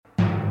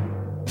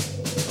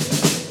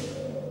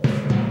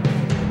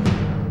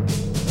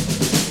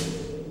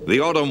The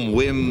autumn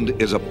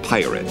wind is a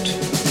pirate.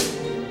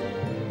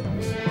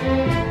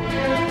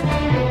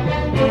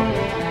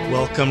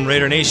 Welcome,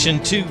 Raider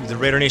Nation, to the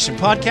Raider Nation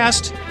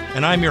podcast,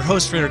 and I'm your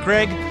host, Raider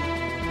Greg.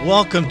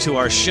 Welcome to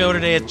our show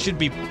today. It should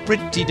be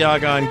pretty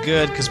doggone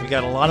good because we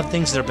got a lot of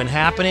things that have been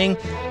happening,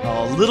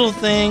 little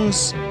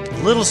things,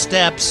 little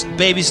steps,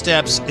 baby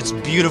steps. It's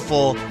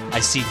beautiful. I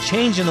see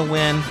change in the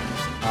wind.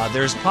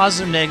 There's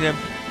positive, negative.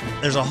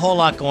 There's a whole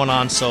lot going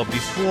on. So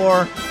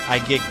before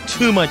I get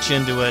too much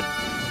into it,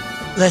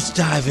 let's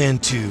dive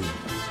into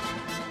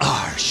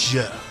our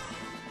show.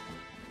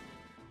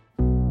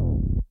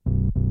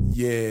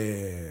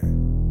 Yeah.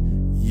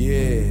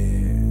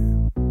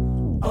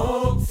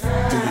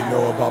 Oaktown. Do you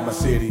know about my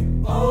city?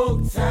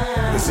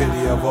 Oaktown. The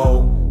city of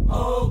O.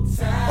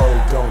 Oaktown.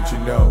 Oh, don't you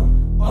know?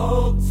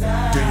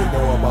 Oaktown. Do you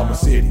know about my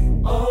city?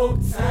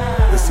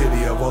 Oaktown. The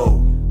city of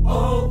O.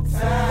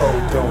 Oaktown.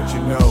 Oh, don't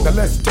you know? Now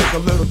let's take a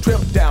little trip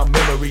down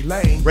memory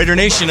lane. Raider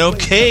Nation,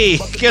 okay,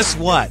 guess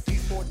what?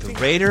 The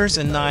Raiders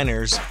and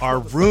Niners are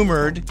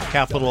rumored,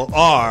 capital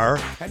R,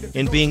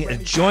 in being a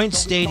joint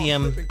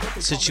stadium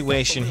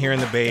situation here in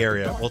the Bay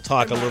Area. We'll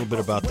talk a little bit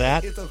about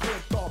that.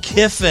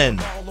 KIFFIN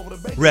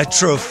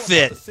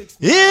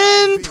Retrofit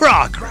in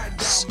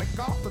progress.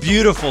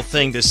 Beautiful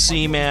thing to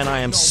see, man. I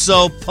am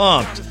so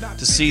pumped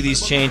to see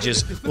these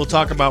changes. We'll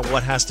talk about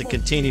what has to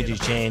continue to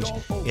change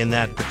in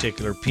that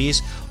particular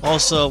piece.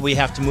 Also, we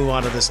have to move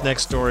on to this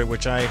next story,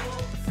 which I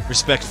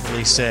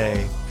respectfully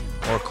say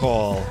or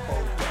call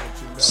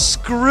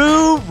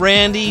Screw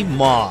Randy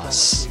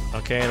Moss.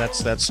 Okay, that's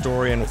that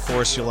story, and of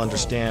course you'll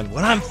understand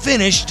when I'm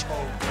finished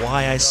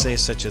why I say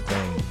such a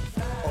thing.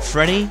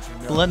 Freddie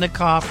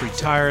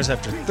retires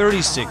after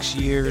 36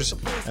 years,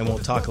 and we'll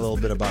talk a little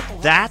bit about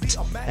that.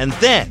 And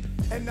then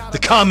the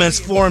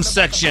comments forum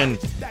section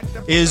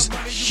is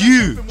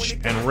huge,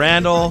 and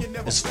Randall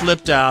is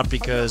flipped out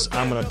because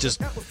I'm going to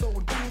just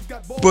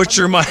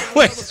butcher my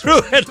way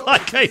through it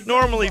like I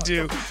normally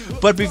do.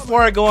 But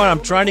before I go on,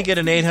 I'm trying to get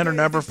an 800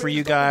 number for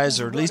you guys,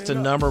 or at least a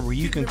number where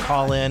you can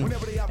call in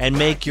and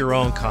make your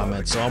own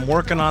comments. So I'm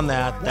working on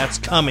that. That's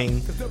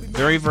coming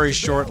very, very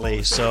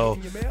shortly. So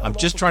I'm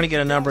just trying to get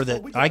a number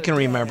that I can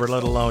remember,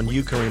 let alone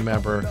you can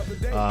remember.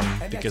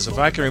 Because if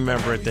I can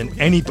remember it, then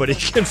anybody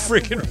can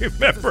freaking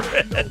remember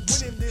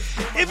it.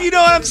 If you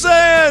know what I'm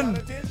saying.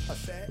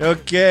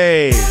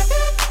 Okay.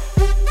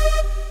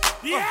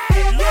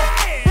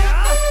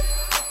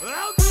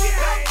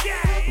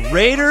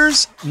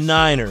 Raiders,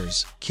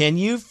 Niners. Can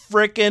you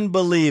frickin'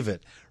 believe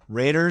it?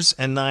 Raiders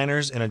and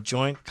Niners in a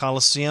joint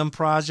Coliseum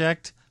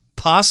project?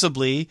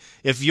 Possibly.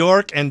 If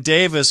York and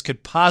Davis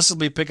could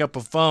possibly pick up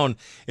a phone,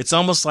 it's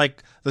almost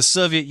like the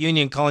Soviet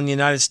Union calling the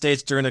United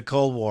States during the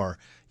Cold War.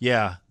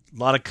 Yeah, a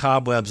lot of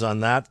cobwebs on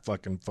that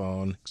fucking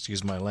phone.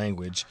 Excuse my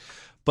language.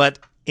 But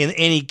in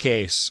any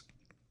case,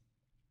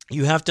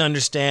 you have to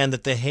understand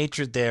that the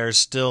hatred there is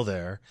still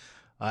there.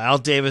 Al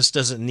Davis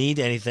doesn't need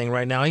anything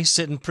right now. He's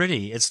sitting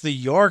pretty. It's the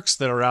Yorks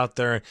that are out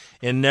there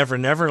in Never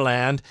Never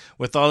Land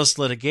with all this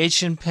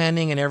litigation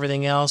pending and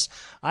everything else.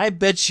 I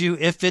bet you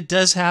if it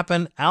does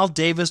happen, Al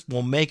Davis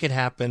will make it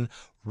happen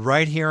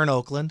right here in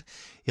Oakland.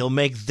 He'll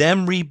make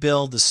them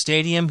rebuild the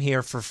stadium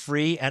here for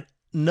free at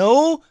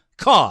no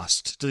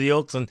cost to the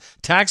Oakland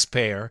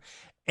taxpayer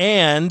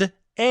and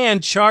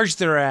charge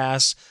their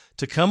ass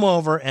to come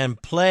over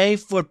and play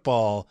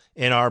football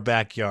in our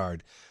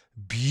backyard.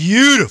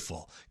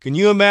 Beautiful. Can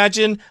you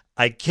imagine?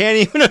 I can't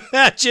even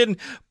imagine,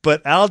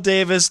 but Al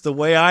Davis, the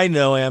way I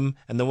know him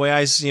and the way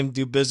I see him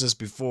do business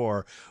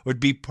before, would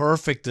be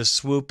perfect to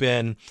swoop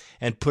in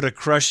and put a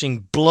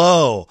crushing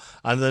blow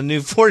on the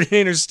new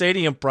 49ers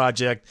Stadium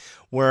project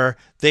where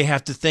they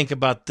have to think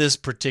about this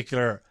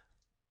particular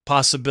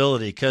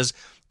possibility because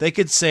they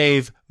could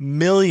save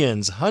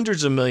millions,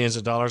 hundreds of millions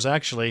of dollars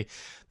actually.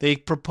 They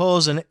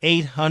propose an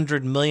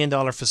 $800 million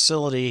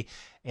facility,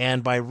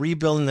 and by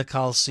rebuilding the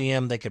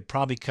Coliseum, they could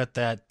probably cut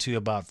that to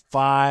about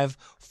 $400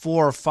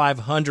 or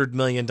 $500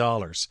 million.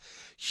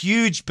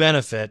 Huge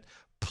benefit.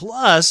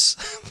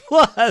 Plus,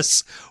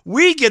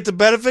 we get the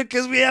benefit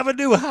because we have a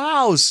new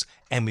house.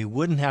 And we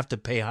wouldn't have to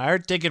pay higher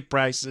ticket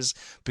prices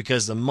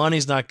because the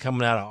money's not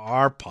coming out of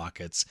our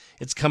pockets.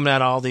 It's coming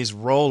out of all these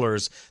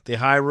rollers, the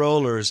high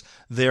rollers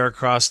there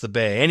across the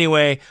bay.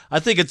 Anyway, I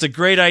think it's a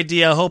great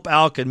idea. I hope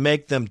Al can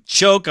make them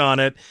choke on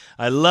it.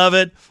 I love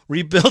it.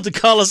 Rebuild the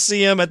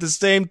Coliseum at the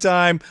same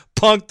time.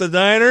 Punk the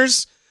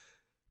Niners.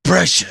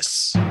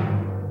 Precious.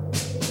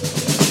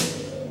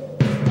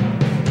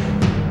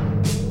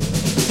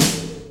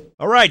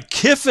 All right,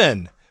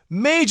 KIFFIN.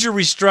 Major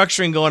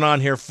restructuring going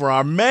on here for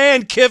our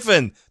man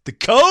Kiffin, the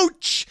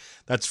coach.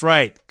 That's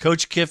right.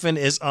 Coach Kiffin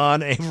is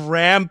on a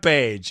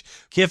rampage.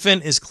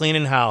 Kiffin is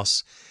cleaning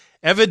house.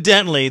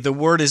 Evidently, the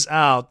word is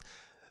out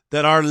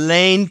that our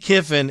Lane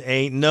Kiffin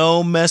ain't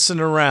no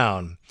messing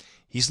around.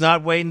 He's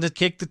not waiting to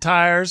kick the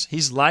tires.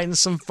 He's lighting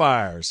some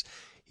fires.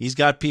 He's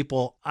got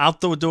people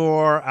out the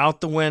door, out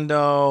the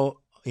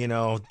window,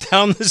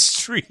 down the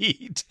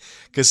street,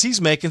 because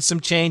he's making some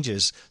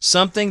changes.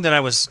 Something that I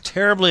was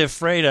terribly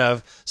afraid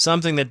of,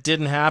 something that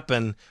didn't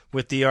happen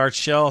with the Art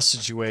Shell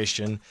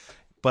situation.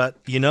 But,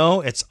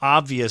 it's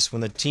obvious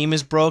when the team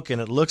is broken,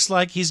 it looks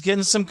like he's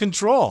getting some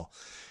control.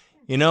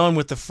 And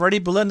with the Freddie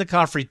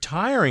Biletnikoff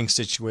retiring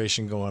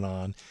situation going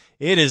on,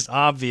 it is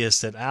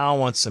obvious that Al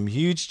wants some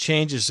huge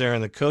changes there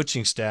in the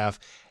coaching staff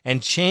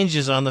and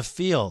changes on the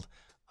field.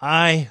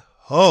 I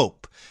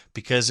hope,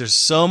 because there's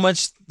so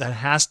much that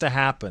has to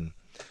happen.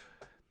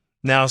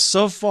 Now,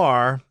 so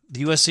far,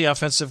 the USC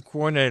offensive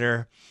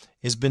coordinator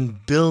has been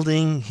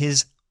building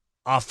his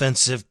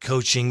offensive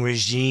coaching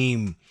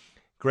regime.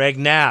 Greg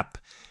Knapp.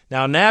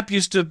 Now, Knapp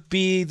used to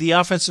be the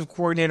offensive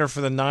coordinator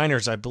for the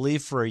Niners, I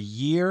believe, for a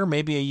year,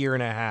 maybe a year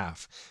and a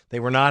half. They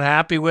were not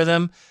happy with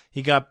him.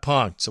 He got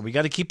punked. So we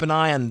got to keep an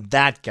eye on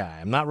that guy.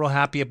 I'm not real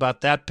happy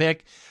about that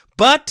pick,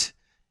 but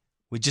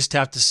we just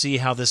have to see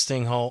how this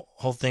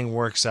whole thing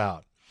works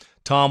out.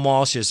 Tom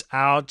Walsh is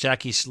out.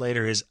 Jackie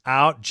Slater is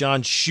out.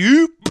 John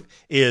Shoop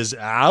is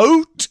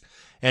out.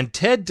 And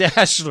Ted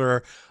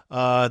Dashler,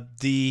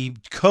 the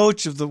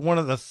coach of the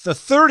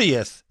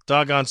 30th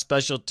doggone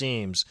special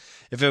teams.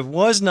 If it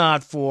was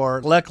not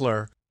for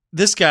Leckler,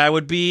 this guy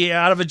would be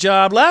out of a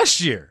job last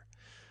year.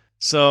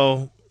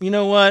 So, you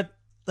know what?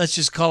 Let's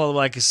just call it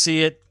like I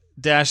see it.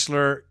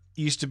 Dashler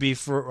used to be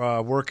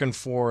for working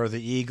for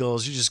the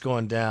Eagles. You're just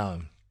going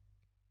down.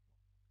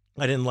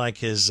 I didn't like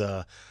his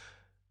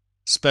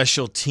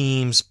special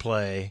teams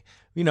play.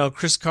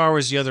 Chris Carr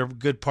was the other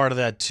good part of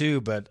that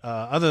too, but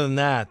other than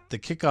that, the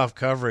kickoff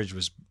coverage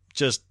was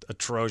just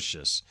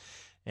atrocious,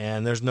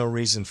 and there's no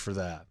reason for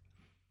that.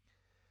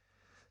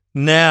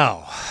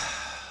 Now,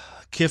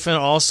 Kiffin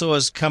also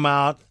has come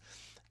out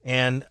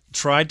and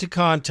tried to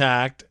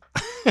contact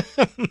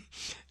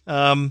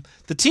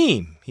the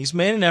team. He's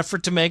made an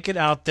effort to make it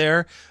out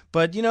there,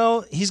 but,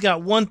 he's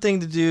got one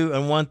thing to do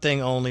and one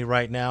thing only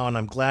right now, and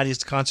I'm glad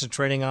he's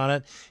concentrating on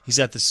it. He's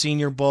at the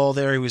Senior Bowl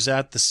there. He was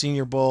at the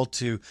Senior Bowl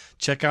to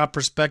check out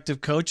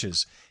prospective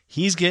coaches.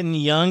 He's getting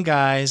young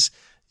guys,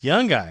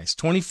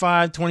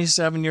 25,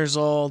 27 years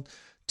old,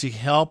 to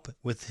help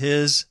with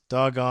his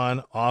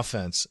doggone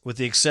offense, with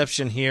the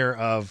exception here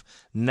of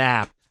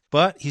Knapp.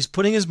 But he's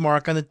putting his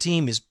mark on the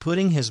team. He's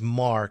putting his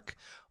mark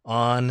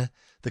on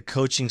the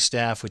coaching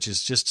staff, which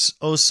is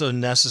just so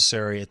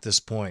necessary at this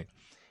point.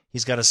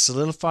 He's got to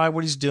solidify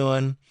what he's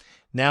doing.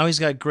 Now he's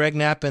got Greg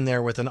Knapp in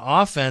there with an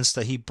offense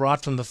that he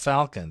brought from the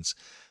Falcons.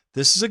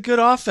 This is a good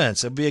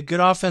offense. It would be a good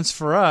offense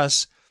for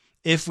us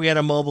if we had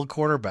a mobile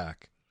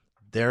quarterback.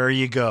 There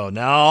you go.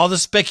 Now all the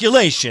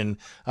speculation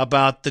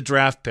about the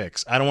draft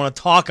picks. I don't want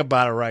to talk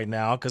about it right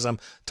now because I'm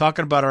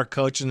talking about our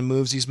coach and the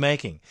moves he's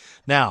making.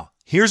 Now,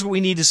 here's what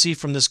we need to see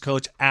from this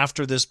coach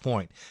after this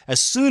point.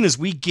 As soon as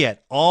we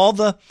get all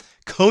the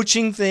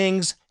coaching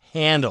things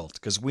handled,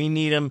 because we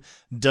need him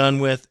done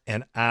with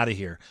and out of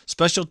here.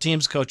 Special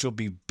teams coach will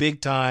be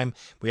big time.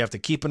 We have to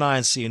keep an eye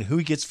on seeing who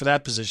he gets for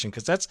that position,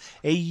 because that's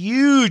a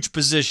huge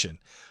position.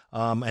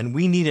 And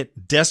we need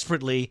it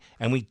desperately,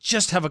 and we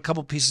just have a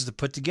couple pieces to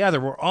put together.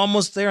 We're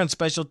almost there on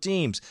special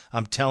teams.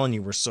 I'm telling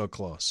you, we're so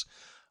close.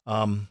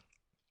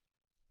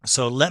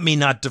 So let me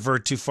not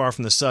divert too far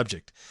from the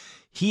subject.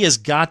 He has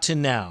got to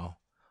now,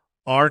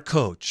 our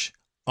coach,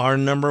 our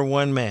number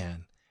one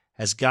man,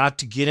 has got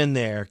to get in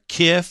there.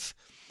 Kiff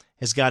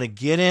has got to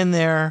get in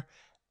there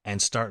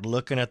and start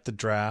looking at the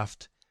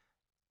draft,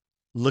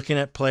 looking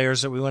at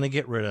players that we want to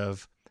get rid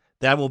of.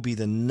 That will be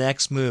the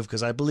next move,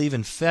 because I believe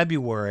in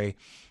February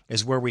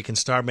is where we can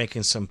start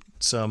making some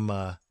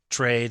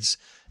trades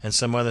and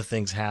some other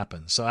things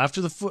happen. So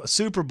after the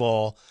Super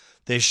Bowl,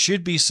 there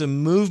should be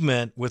some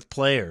movement with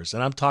players.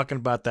 And I'm talking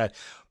about that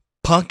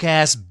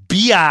punk-ass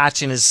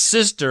biatch and his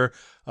sister,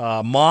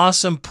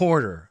 Moss and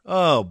Porter.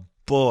 Oh,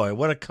 boy,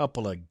 what a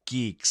couple of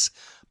geeks.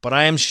 But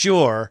I am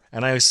sure,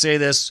 and I say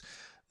this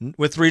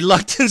with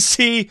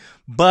reluctancy,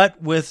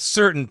 but with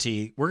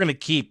certainty, we're going to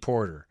keep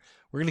Porter.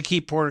 We're going to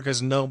keep Porter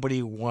because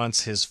nobody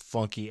wants his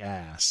funky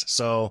ass.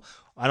 So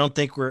I don't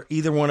think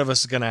either one of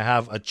us is going to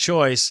have a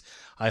choice.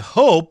 My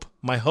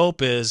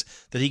hope is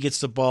that he gets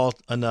the ball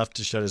enough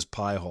to shut his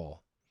pie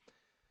hole.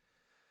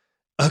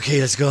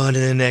 Okay, let's go on to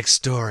the next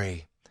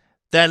story.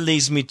 That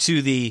leads me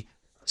to the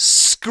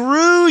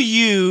screw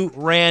you,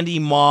 Randy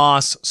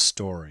Moss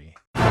story.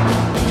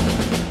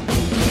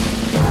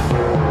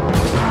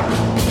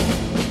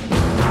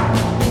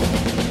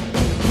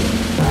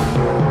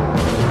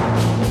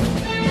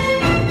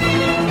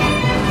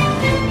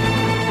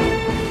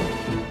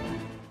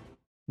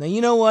 Now, you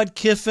know what,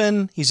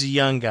 Kiffin, he's a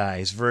young guy.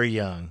 He's very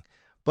young.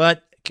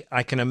 But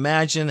I can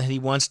imagine that he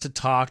wants to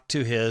talk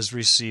to his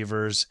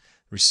receivers.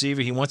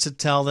 He wants to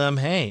tell them,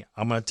 hey,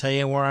 I'm going to tell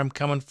you where I'm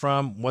coming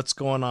from, what's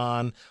going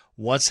on,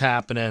 what's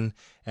happening,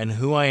 and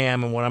who I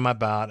am and what I'm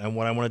about and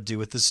what I want to do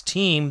with this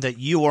team that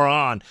you are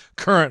on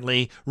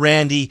currently,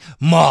 Randy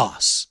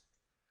Moss.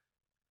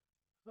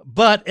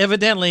 But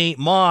evidently,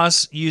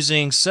 Moss,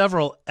 using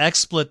several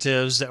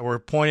expletives that were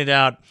pointed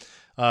out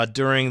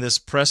during this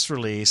press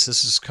release,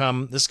 this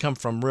come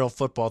from Real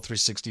Football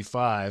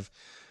 365.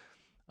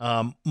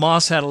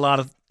 Moss had a lot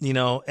of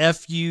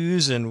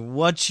FUs and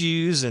what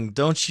yous and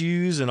don't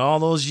yous and all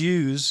those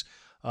yous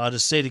to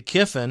say to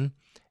Kiffin,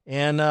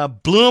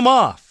 and blew him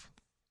off.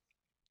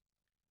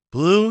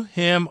 Blew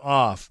him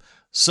off.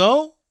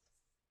 So,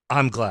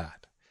 I'm glad.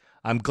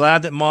 I'm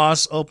glad that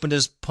Moss opened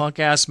his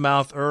punk-ass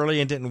mouth early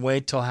and didn't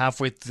wait till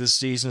halfway through the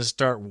season to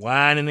start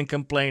whining and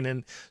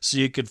complaining so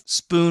you could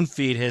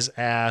spoon-feed his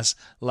ass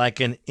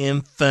like an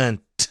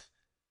infant.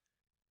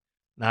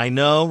 I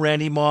know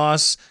Randy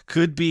Moss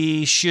could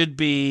be, should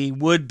be,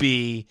 would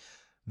be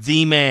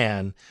the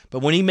man, but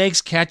when he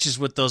makes catches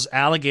with those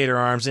alligator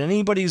arms, and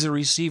anybody who's a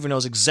receiver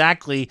knows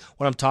exactly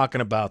what I'm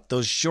talking about.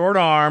 Those short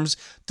arms,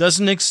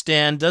 doesn't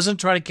extend, doesn't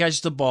try to catch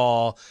the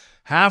ball,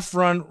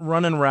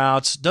 running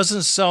routes,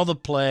 doesn't sell the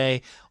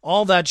play,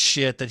 all that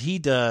shit that he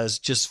does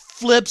just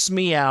flips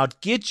me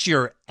out. Get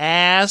your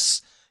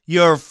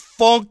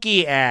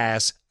funky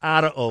ass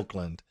out of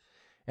Oakland.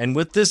 And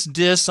with this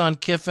diss on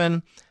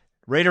Kiffin,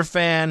 Raider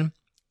fan,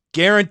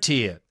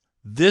 guarantee it,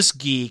 this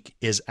geek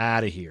is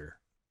out of here.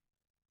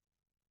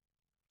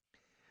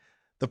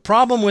 The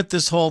problem with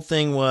this whole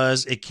thing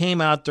was it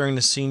came out during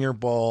the Senior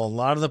Bowl. A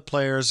lot of the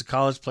players, the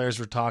college players,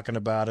 were talking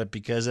about it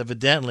because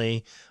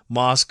evidently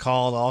Moss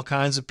called all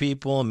kinds of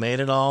people and made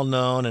it all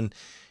known and,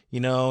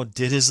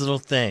 did his little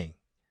thing.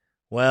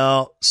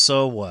 Well,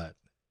 so what?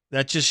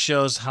 That just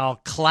shows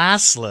how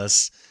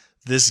classless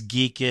this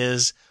geek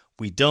is.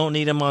 We don't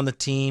need him on the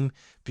team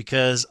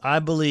because I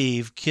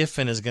believe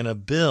Kiffin is going to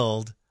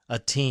build a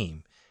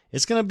team.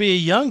 It's going to be a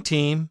young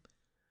team,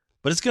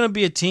 but it's going to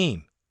be a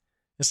team.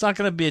 It's not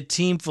going to be a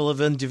team full of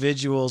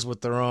individuals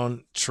with their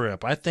own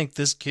trip. I think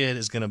this kid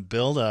is going to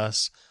build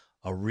us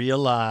a real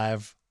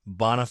live,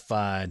 bona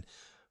fide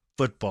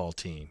football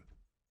team.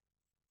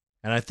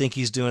 And I think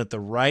he's doing it the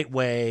right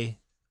way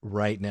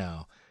right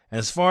now. And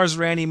as far as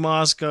Randy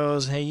Moss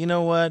goes, hey, you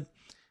know what?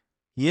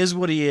 He is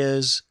what he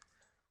is.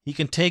 He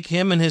can take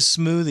him and his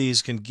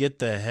smoothies can get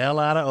the hell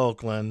out of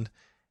Oakland.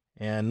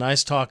 And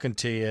nice talking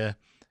to you.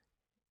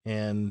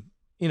 And,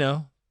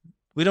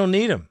 we don't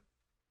need him.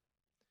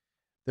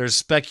 There's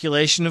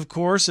speculation, of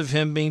course, of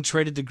him being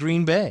traded to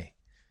Green Bay.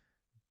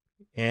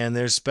 And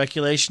there's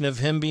speculation of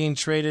him being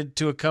traded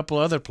to a couple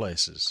other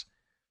places.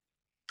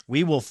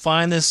 We will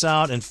find this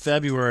out in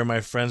February, my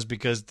friends,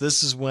 because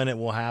this is when it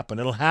will happen.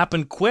 It'll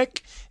happen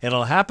quick.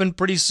 It'll happen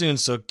pretty soon.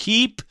 So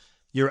keep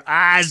your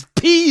eyes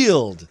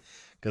peeled.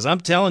 Because I'm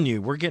telling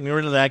you, we're getting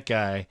rid of that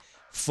guy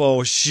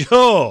for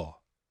sure.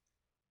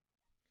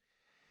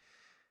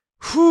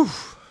 Whew.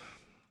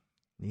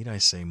 Need I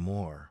say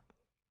more?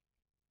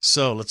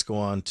 So let's go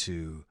on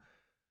to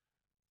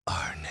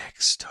our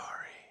next story.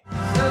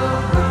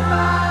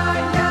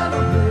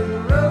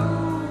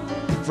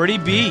 Freddie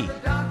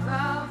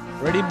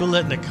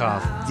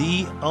Biletnikoff,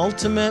 the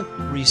ultimate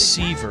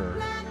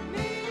receiver.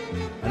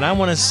 And I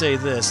want to say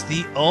this,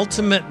 the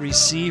ultimate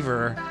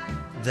receiver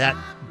that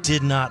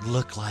did not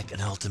look like an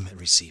ultimate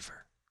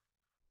receiver.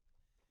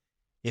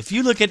 If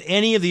you look at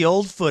any of the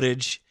old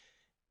footage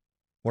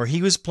where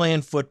he was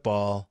playing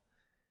football,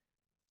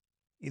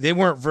 they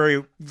weren't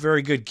very,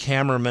 very good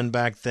cameramen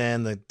back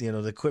then.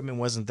 The equipment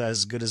wasn't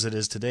as good as it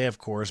is today, of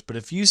course. But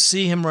if you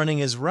see him running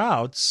his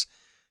routes,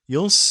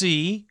 you'll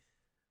see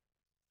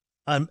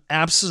an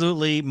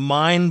absolutely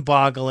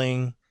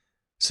mind-boggling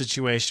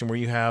situation where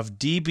you have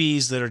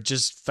DBs that are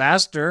just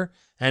faster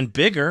and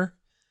bigger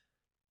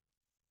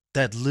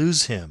that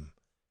lose him.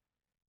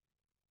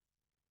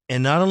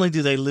 And not only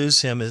do they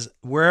lose him, is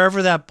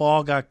wherever that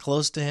ball got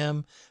close to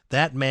him,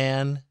 that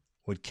man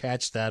would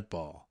catch that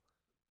ball.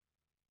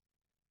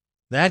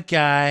 That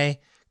guy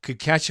could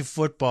catch a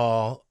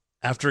football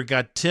after it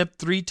got tipped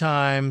 3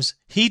 times.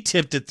 He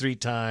tipped it 3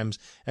 times,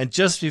 and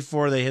just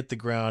before they hit the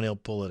ground, he'll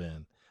pull it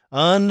in.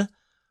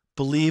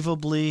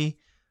 Unbelievably,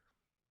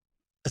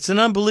 it's an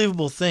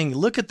unbelievable thing.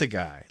 Look at the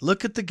guy.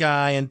 Look at the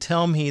guy and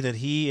tell me that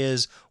he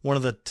is one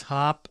of the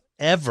top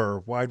ever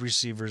wide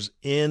receivers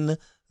in the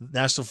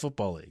National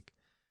Football League.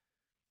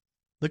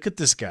 Look at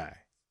this guy.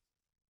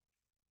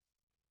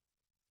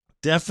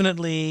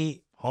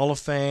 Definitely Hall of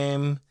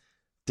Fame.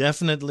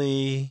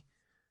 Definitely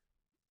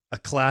a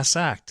class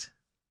act.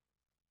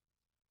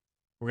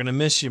 We're going to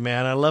miss you,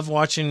 man. I love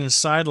watching the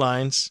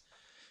sidelines.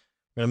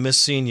 We're going to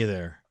miss seeing you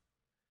there.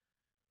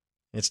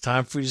 It's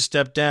time for you to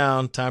step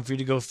down. Time for you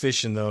to go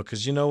fishing, though,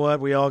 because you know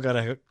what? We all got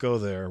to go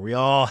there. We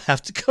all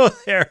have to go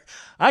there.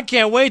 I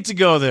can't wait to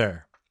go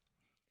there.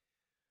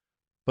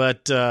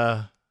 But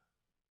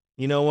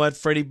you know what,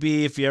 Freddie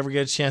B., if you ever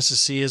get a chance to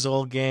see his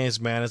old games,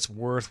 man, it's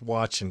worth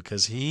watching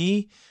because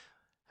he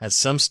had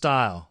some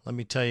style. Let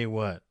me tell you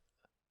what.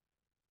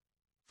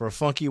 For a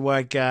funky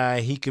white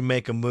guy, he can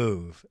make a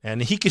move.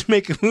 And he can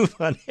make a move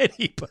on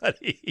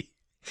anybody.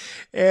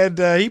 And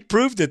he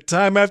proved it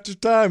time after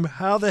time.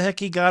 How the heck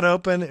he got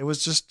open, it was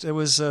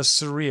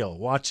surreal.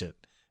 Watch it.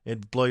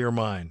 It'd blow your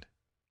mind.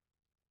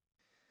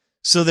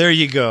 So there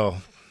you go.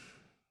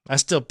 That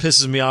still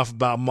pisses me off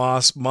about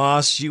Moss.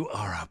 Moss, you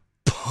are a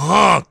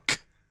punk.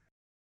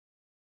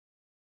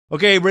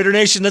 Okay, Raider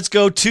Nation, let's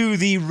go to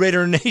the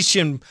Raider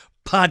Nation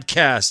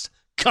podcast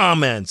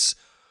comments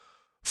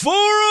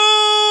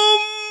forum.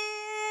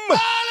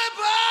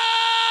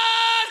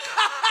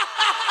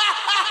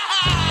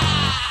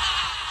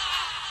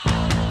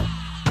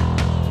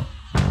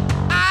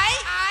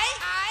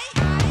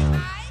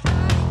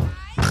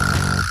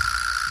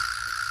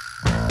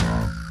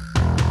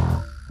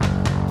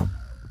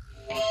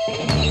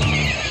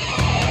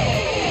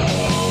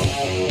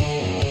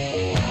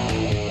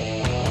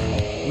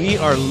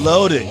 are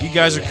loaded. You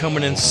guys are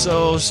coming in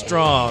so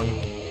strong.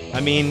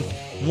 I mean,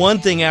 one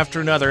thing after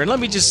another. And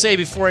let me just say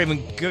before I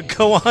even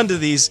go on to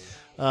these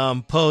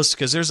posts,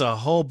 because there's a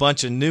whole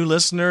bunch of new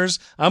listeners,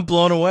 I'm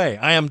blown away.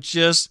 I am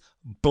just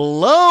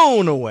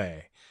blown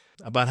away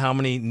about how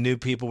many new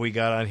people we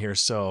got on here.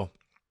 So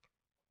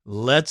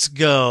let's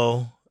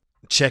go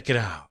check it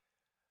out.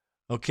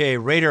 Okay,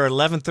 Raider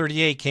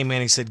 1138 came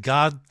in. He said,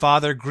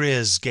 Godfather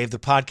Grizz gave the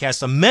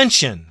podcast a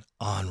mention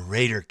on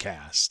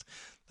Raidercast.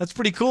 That's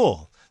pretty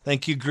cool.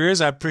 Thank you,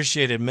 Grizz. I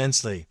appreciate it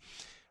immensely.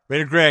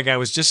 Raider Greg, I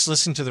was just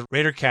listening to the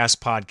Raidercast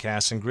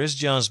podcast, and Grizz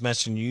Jones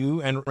mentioned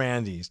you and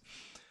Randy's.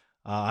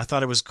 I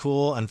thought it was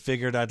cool and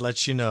figured I'd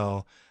let you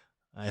know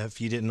if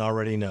you didn't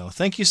already know.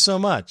 Thank you so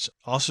much.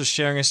 Also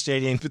sharing a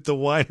stadium with the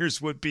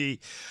Whiners would be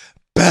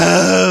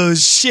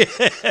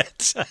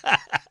bullshit.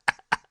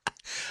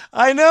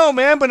 I know,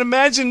 man, but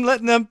imagine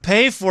letting them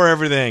pay for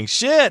everything.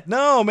 Shit,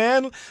 no,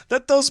 man.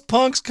 Let those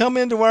punks come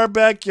into our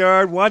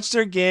backyard, watch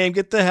their game,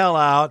 get the hell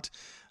out,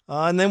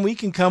 and then we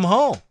can come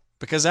home.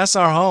 Because that's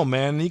our home,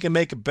 man. You can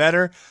make it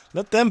better.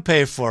 Let them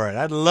pay for it.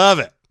 I'd love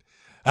it.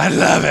 I'd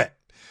love it.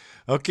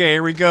 Okay,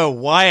 here we go.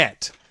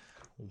 Wyatt.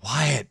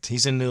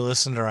 He's a new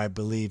listener, I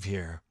believe,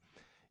 here.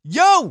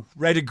 Yo,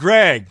 Raider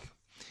Greg.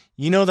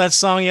 You know that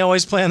song you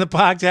always play on the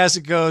podcast?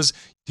 It goes,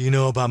 do you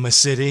know about my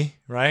city?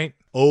 Right?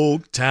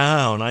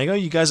 Oaktown. I know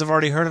you guys have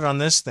already heard it on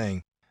this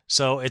thing.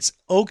 So it's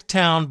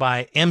Oaktown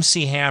by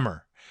MC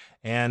Hammer.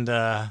 And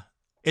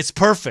it's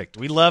perfect.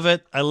 We love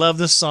it. I love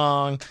the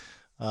song.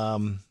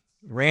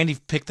 Randy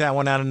picked that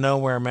one out of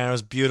nowhere, man. It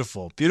was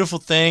beautiful. Beautiful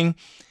thing.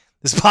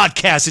 This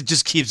podcast, it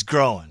just keeps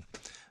growing.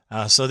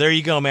 So there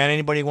you go, man.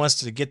 Anybody who wants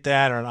to get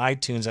that or on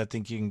iTunes, I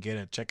think you can get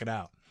it. Check it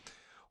out.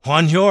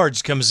 Juan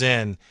George comes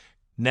in.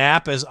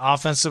 Knapp as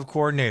offensive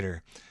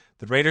coordinator.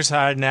 The Raiders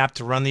hired Knapp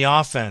to run the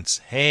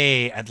offense.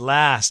 Hey, at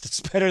last.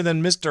 It's better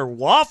than Mr.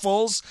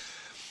 Waffles.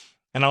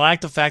 And I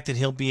like the fact that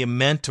he'll be a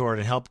mentor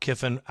to help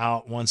Kiffin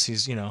out once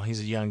he's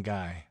a young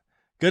guy.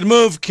 Good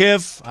move,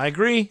 Kiff. I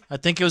agree. I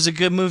think it was a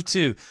good move,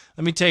 too.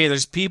 Let me tell you,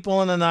 there's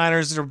people in the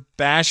Niners that are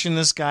bashing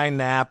this guy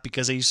Knapp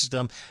because they used to tell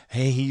him,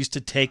 hey, he used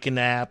to take a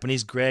nap, and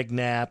he's Greg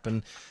Knapp,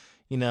 and,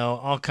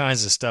 all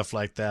kinds of stuff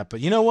like that. But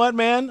you know what,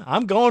 man?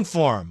 I'm going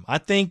for him. I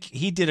think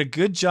he did a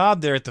good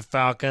job there at the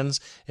Falcons.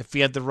 If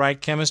he had the right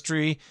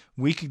chemistry,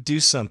 we could do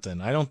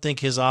something. I don't think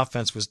his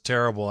offense was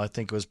terrible. I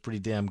think it was pretty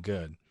damn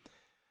good.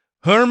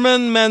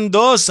 Herman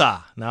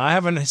Mendoza. Now, I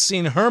haven't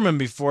seen Herman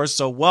before,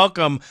 so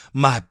welcome,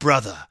 my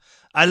brother.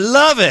 I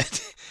love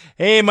it.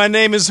 Hey, my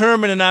name is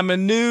Herman, and I'm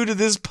new to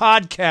this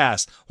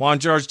podcast. Juan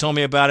George told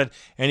me about it,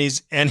 and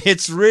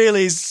it's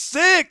really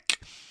sick.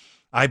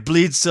 I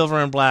bleed silver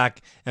and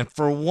black, and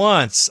for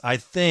once, I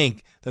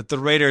think that the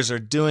Raiders are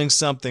doing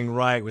something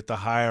right with the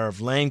hire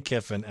of Lane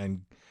Kiffin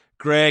and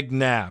Greg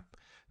Knapp.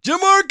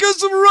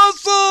 Jamarcus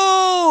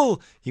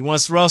Russell! He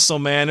wants Russell,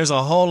 man. There's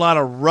a whole lot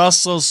of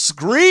Russell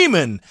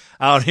screaming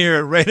out here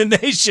at Raider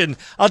Nation.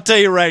 I'll tell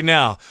you right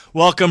now.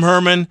 Welcome,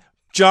 Herman.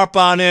 Jump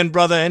on in,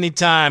 brother,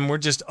 anytime. We're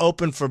just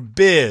open for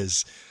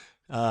biz.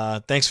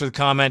 Thanks for the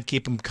comment.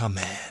 Keep them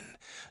coming.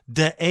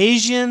 The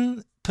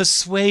Asian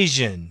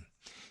Persuasion.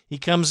 He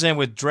comes in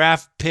with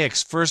draft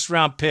picks. First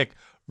round pick.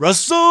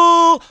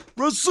 Russell!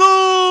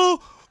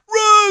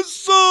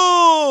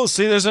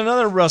 See, there's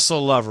another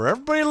Russell lover.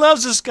 Everybody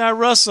loves this guy,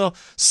 Russell.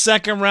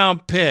 Second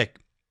round pick.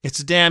 It's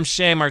a damn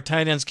shame our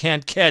tight ends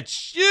can't catch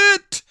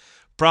shit.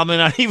 Probably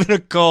not even a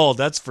cold,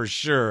 that's for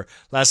sure.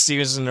 Last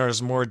season, there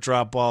was more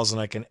drop balls than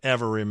I can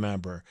ever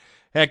remember.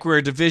 Heck, we're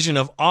a division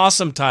of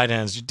awesome tight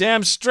ends. You're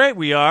damn straight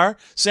we are.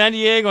 San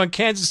Diego and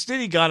Kansas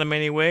City got them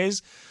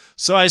anyways.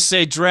 So I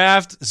say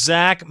draft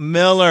Zach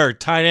Miller,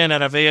 tight end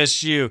out of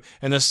ASU,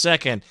 in the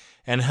second,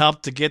 and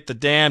help to get the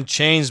damn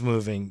chains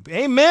moving.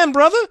 Amen,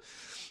 brother.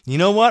 You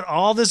know what?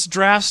 All this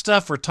draft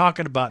stuff, we're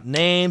talking about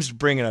names,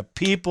 bringing up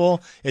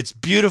people. It's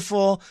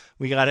beautiful.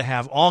 We got to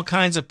have all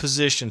kinds of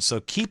positions. So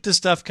keep this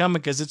stuff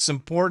coming because it's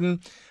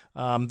important.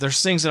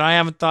 There's things that I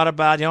haven't thought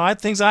about.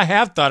 Things I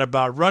have thought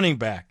about. Running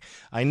back.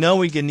 I know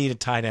we can need a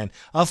tight end.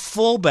 A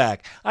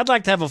fullback. I'd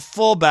like to have a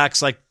fullback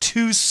that's like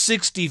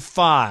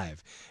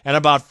 265 and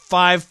about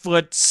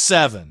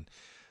 5'7".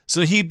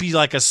 So he'd be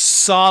like a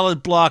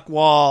solid block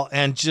wall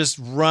and just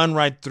run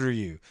right through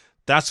you.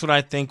 That's what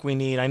I think we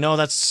need. I know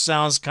that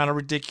sounds kind of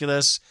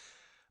ridiculous,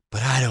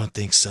 but I don't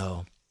think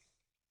so.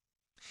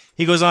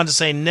 He goes on to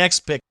say,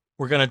 next pick,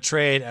 we're going to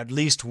trade at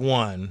least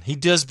one. He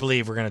does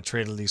believe we're going to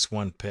trade at least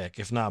one pick,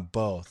 if not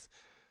both.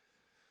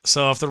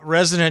 So if the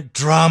resident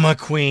drama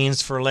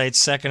queens for late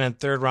second and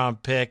third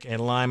round pick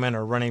and lineman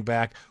or running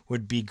back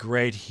would be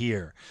great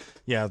here.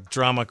 Yeah,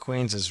 drama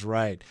queens is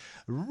right.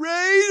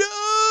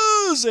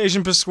 Raiders!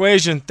 Asian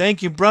Persuasion.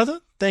 Thank you,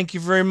 brother. Thank you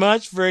very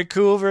much. Very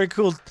cool, very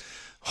cool.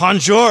 Juan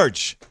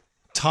George,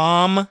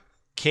 Tom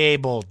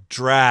Cable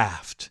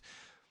draft.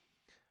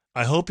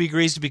 I hope he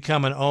agrees to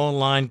become an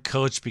O-line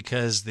coach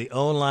because the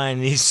O-line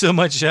needs so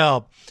much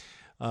help.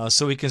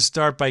 So we can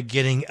start by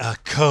getting a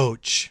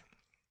coach.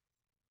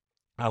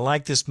 I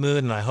like this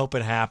mood, and I hope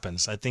it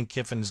happens. I think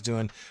Kiffin is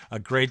doing a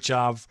great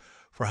job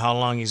for how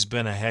long he's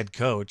been a head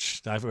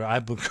coach. I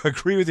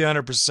agree with you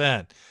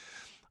 100%.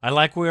 I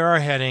like where we are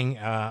heading.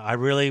 I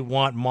really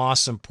want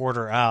Moss and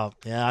Porter out.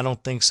 Yeah, I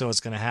don't think so it's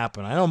going to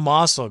happen. I know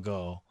Moss will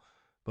go,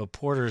 but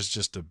Porter's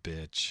just a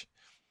bitch.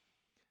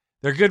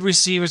 They're good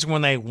receivers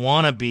when they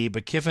want to be,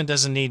 but Kiffin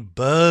doesn't need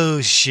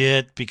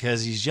bullshit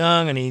because he's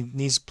young and he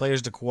needs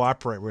players to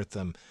cooperate with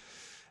him.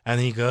 And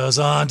he goes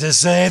on to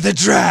say the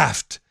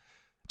draft.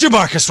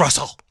 Jamarcus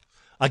Russell.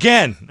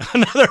 Again,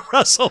 another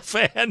Russell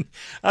fan.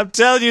 I'm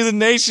telling you, the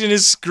nation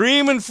is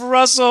screaming for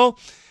Russell.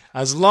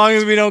 As long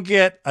as we don't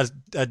get a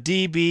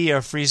DB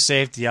or free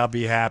safety, I'll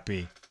be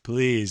happy.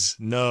 Please,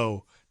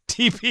 no.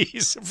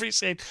 DBs, free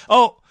safety.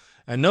 Oh,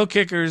 and no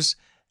kickers.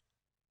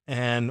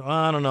 And well,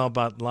 I don't know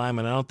about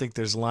linemen. I don't think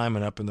there's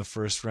linemen up in the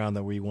first round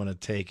that we want to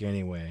take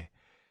anyway.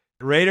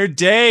 Raider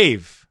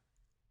Dave.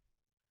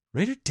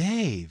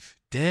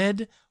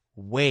 Dead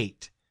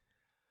weight.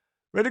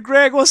 Raider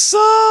Greg, what's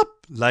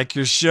up? Like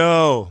your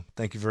show.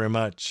 Thank you very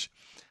much.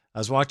 I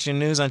was watching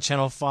news on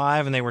Channel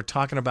 5, and they were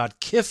talking about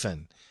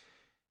Kiffin.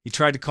 He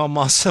tried to call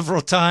Moss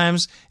several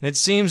times, and it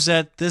seems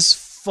that this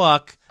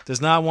fuck does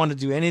not want to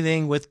do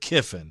anything with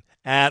Kiffin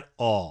at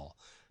all.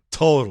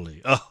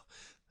 Totally. Oh,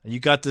 you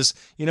got this.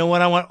 You know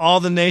what? I want all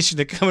the nation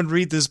to come and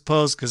read this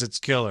post because it's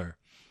killer.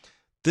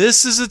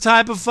 This is the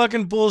type of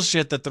fucking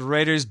bullshit that the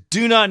Raiders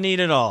do not need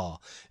at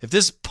all. If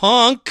this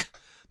punk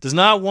does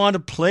not want to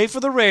play for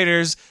the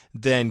Raiders,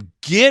 then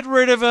get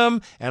rid of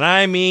him, and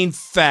I mean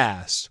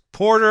fast.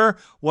 Porter,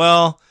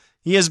 well,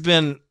 he has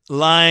been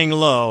lying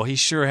low. He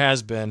sure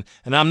has been,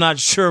 and I'm not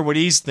sure what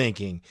he's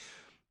thinking.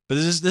 But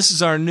this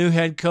is our new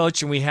head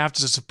coach, and we have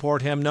to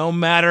support him no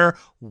matter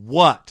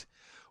what.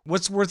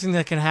 What's worse thing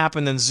that can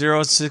happen than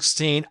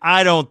 0-16?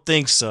 I don't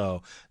think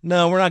so.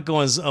 No, we're not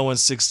going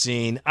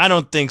 0-16. I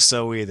don't think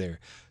so either.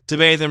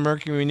 Today, the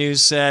Mercury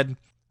News had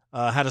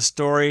a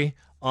story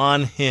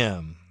on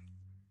him.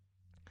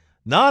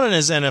 Not on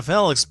his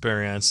NFL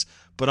experience,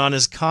 but on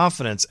his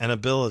confidence and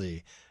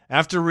ability.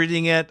 After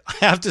reading it, I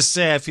have to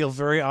say I feel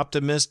very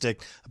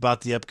optimistic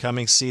about the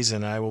upcoming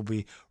season. I will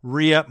be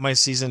re-up my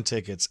season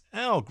tickets.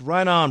 Oh,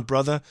 right on,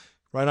 brother.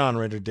 Right on,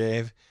 Raider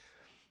Dave.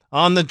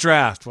 On the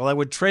draft, well, I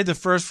would trade the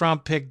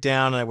first-round pick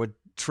down, and I would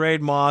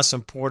trade Moss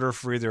and Porter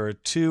for either a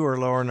 2 or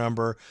lower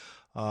number,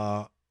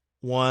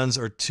 1s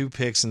or 2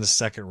 picks in the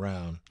second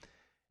round.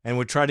 And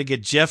would try to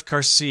get Jeff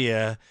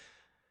Garcia.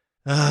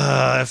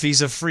 If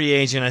he's a free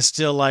agent, I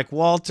still like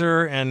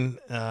Walter, and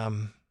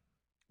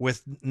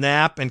with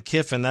Knapp and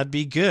Kiffin, that'd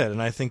be good.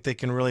 And I think they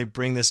can really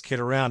bring this kid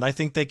around. I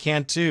think they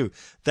can too.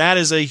 That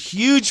is a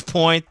huge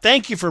point.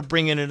 Thank you for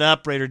bringing it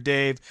up, Raider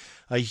Dave.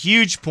 A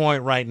huge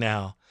point right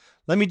now.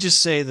 Let me just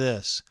say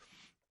this.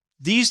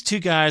 These two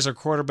guys are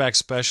quarterback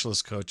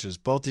specialist coaches,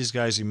 both these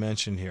guys you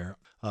mentioned here,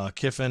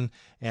 Kiffin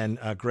and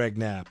Greg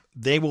Knapp.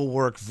 They will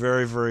work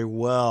very, very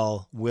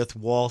well with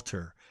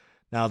Walter.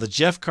 Now, the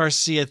Jeff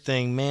Garcia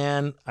thing,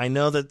 man, I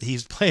know that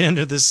he's played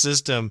under this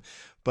system,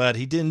 but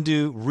he didn't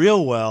do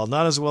real well,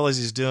 not as well as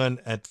he's doing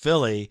at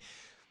Philly.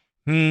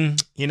 I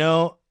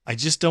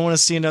just don't want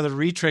to see another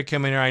retread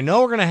come in here. I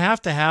know we're going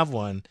to have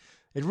one.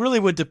 It really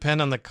would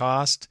depend on the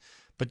cost,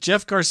 but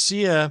Jeff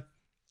Garcia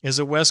is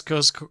a West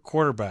Coast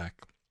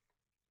quarterback.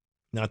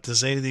 Not to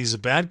say that he's a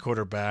bad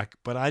quarterback,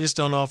 but I just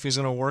don't know if he's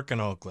going to work in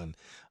Oakland.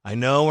 I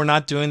know we're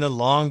not doing the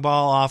long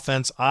ball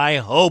offense. I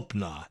hope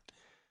not.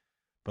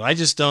 But I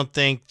just don't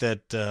think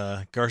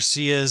that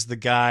Garcia is the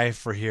guy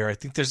for here. I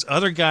think there's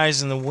other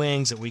guys in the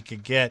wings that we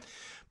could get.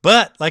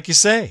 But, like you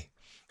say,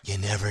 you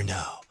never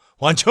know.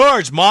 Juan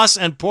George, Moss,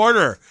 and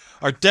Porter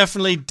are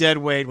definitely dead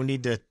weight. We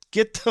need to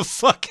get the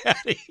fuck out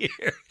of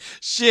here.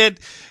 Shit,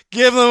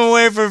 give them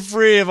away for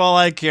free if all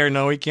I care.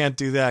 No, we can't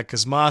do that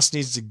because Moss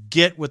needs to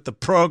get with the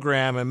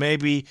program and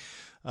maybe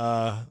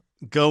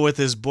go with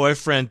his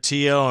boyfriend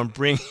Tio and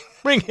bring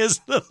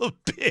his little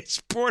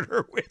bitch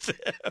Porter with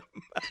him.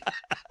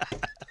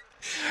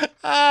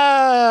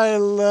 I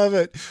love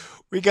it.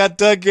 We got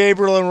Doug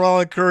Gabriel and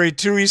Roland Curry,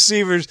 2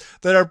 receivers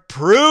that are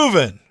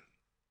proven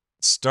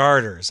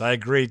starters. I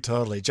agree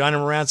totally. Johnny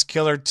Morant's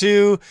killer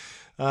too.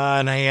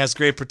 And he has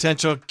great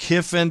potential.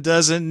 Kiffin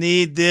doesn't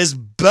need this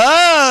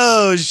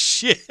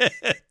bullshit.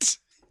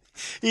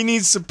 He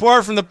needs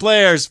support from the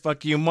players.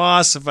 Fuck you,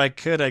 Moss. If I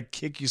could, I'd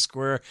kick you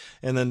square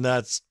in the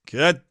nuts.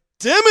 God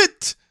damn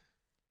it.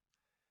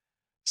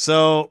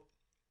 So,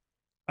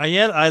 I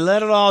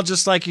let it all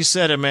just like you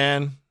said it,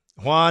 man.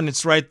 Juan,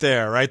 it's right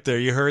there.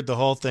 You heard the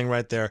whole thing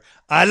right there.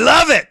 I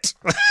love it.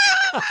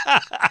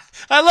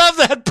 I love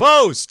that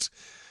post.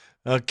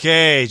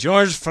 Okay,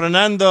 George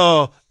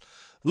Fernando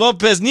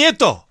Lopez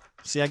Nieto.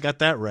 See, I got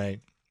that right.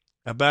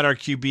 About our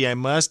QB, I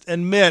must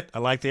admit, I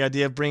like the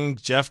idea of bringing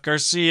Jeff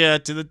Garcia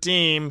to the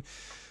team.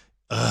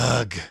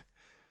 Ugh.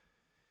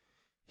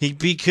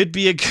 He could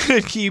be a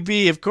good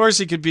QB. Of course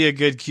he could be a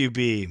good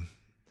QB.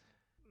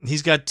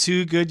 He's got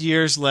 2 good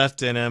years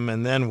left in him,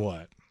 and then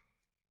what?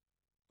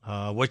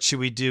 What should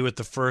we do with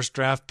the first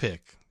draft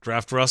pick?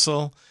 Draft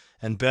Russell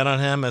and bet on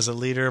him as a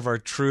leader of our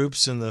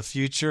troops in the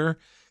future?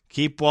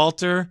 Keep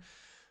Walter?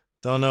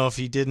 Don't know if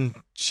he didn't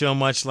show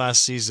much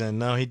last season.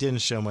 No, he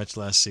didn't show much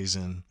last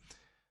season.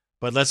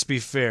 But let's be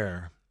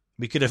fair.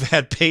 We could have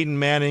had Peyton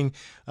Manning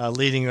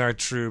leading our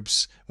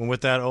troops, when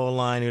with that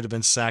O-line, he would have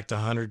been sacked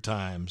 100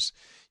 times.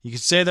 You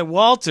could say that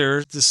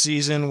Walter, this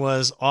season,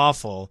 was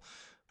awful.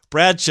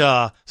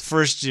 Bradshaw,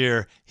 first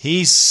year,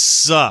 he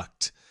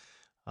sucked.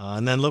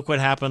 And then look what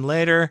happened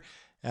later.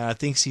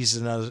 Thinks he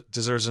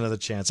deserves another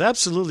chance.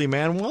 Absolutely,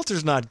 man.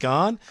 Walter's not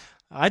gone.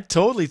 I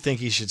totally think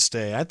he should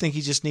stay. I think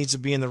he just needs to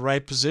be in the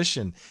right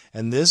position.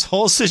 And this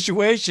whole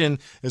situation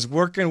is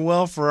working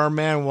well for our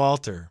man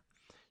Walter.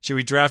 Should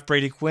we draft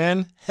Brady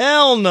Quinn?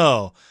 Hell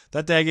no.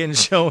 That guy didn't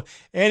show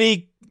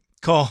any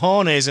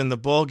cojones in the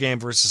bowl game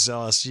versus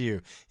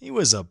LSU. He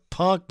was a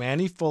punk, man.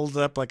 He folded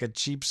up like a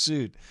cheap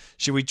suit.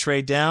 Should we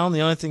trade down?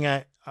 The only thing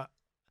that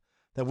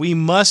we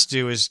must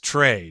do is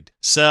trade,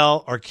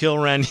 sell, or kill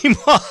Randy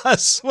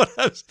Moss.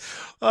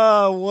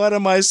 What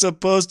am I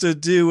supposed to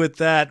do with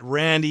that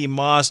Randy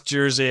Moss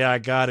jersey I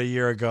got a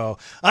year ago?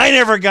 I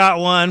never got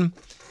one.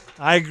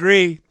 I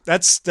agree.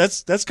 That's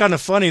kind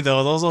of funny,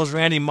 though. Those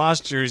Randy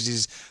Moss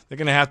jerseys, they're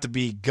going to have to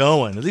be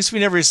going. At least we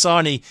never saw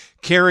any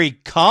Kerry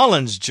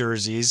Collins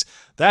jerseys.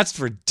 That's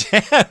for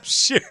damn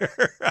sure.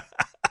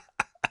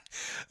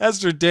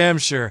 That's for damn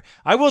sure.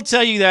 I will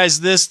tell you guys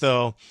this,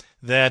 though,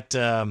 that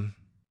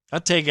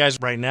I'll tell you guys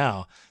right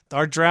now,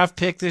 our draft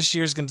pick this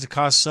year is going to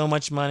cost so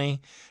much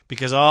money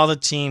because all the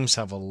teams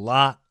have a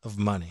lot of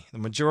money. The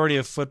majority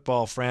of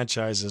football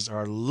franchises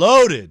are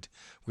loaded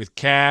with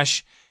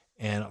cash,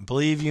 and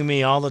believe you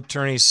me, all the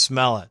attorneys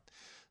smell it.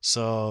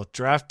 So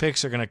draft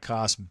picks are going to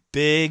cost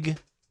big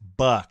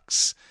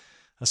bucks.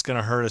 That's going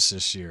to hurt us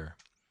this year.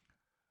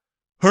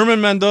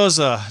 Herman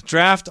Mendoza,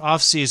 draft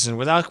offseason.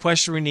 Without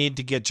question, we need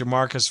to get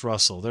Jamarcus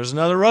Russell. There's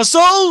another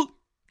Russell!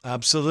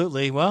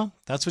 Absolutely. Well,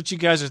 that's what you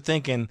guys are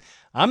thinking.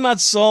 I'm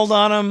not sold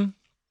on him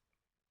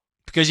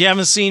because you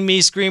haven't seen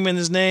me screaming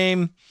his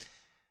name.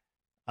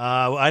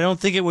 I don't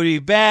think it would be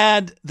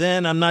bad.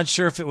 Then I'm not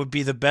sure if it would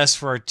be the best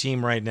for our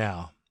team right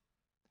now.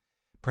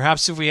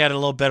 Perhaps if we had a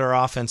little better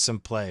offense in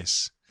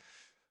place.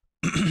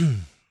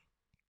 And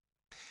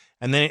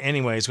then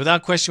anyways,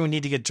 without question, we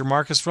need to get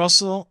Jamarcus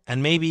Russell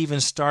and maybe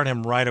even start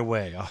him right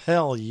away. Oh,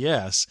 hell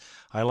yes.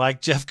 I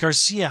like Jeff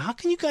Garcia. How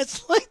can you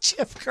guys like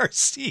Jeff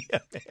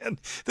Garcia, man?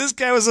 This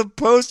guy was a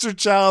poster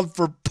child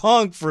for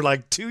punk for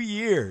like 2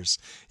 years.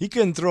 He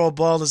couldn't throw a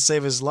ball to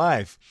save his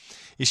life.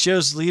 He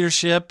shows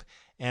leadership,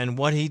 and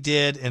what he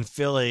did in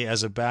Philly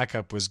as a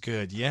backup was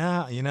good.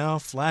 Yeah,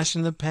 flash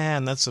in the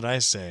pan, that's what I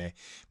say.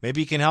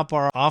 Maybe he can help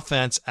our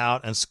offense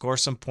out and score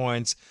some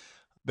points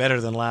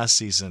better than last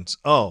season's.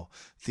 Oh,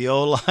 the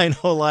O-line,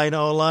 O-line,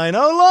 O-line,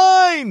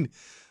 O-line!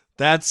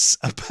 That's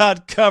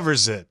about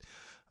covers it.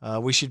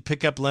 We should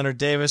pick up Leonard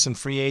Davis in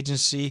free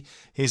agency.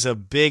 He's a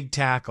big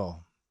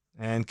tackle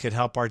and could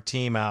help our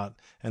team out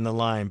in the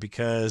line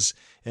because,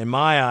 in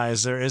my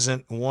eyes, there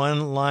isn't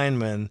one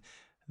lineman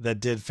that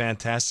did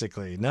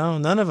fantastically. No,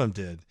 none of them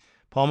did.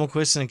 Paul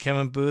McQuiston and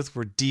Kevin Booth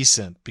were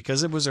decent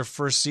because it was their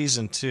first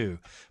season too,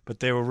 but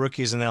they were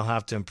rookies and they'll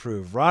have to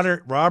improve.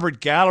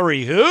 Robert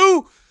Gallery,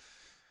 who?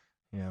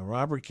 Yeah,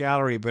 Robert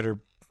Gallery better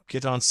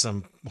get on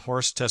some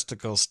horse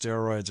testicle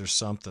steroids or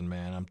something,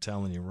 man. I'm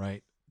telling you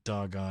right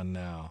doggone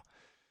now.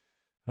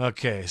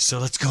 Okay, so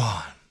let's go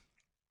on.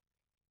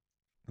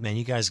 Man,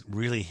 you guys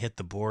really hit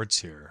the boards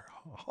here.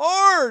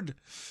 Hard!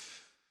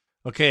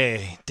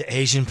 Okay, the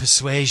Asian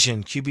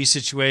persuasion, QB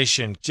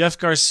situation. Jeff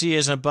Garcia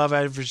is an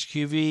above-average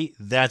QB.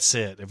 That's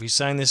it. If we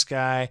sign this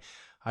guy,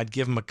 I'd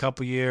give him a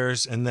couple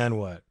years, and then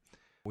what?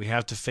 We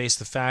have to face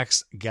the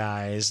facts,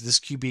 guys. This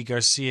QB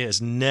Garcia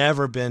has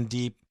never been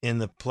deep in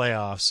the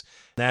playoffs.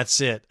 That's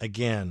it.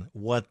 Again,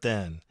 what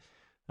then?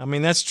 I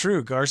mean, that's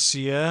true.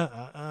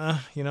 Garcia,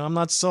 I'm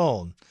not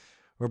sold.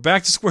 We're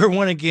back to square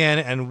one again,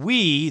 and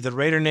we, the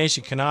Raider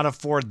Nation, cannot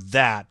afford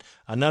that.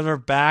 Another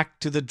back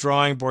to the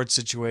drawing board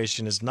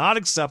situation is not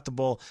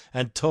acceptable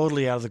and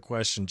totally out of the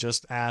question.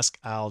 Just ask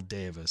Al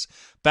Davis.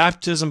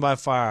 Baptism by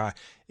fire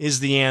is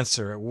the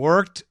answer. It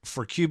worked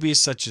for QBs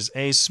such as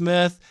A.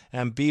 Smith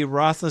and B.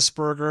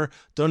 Roethlisberger.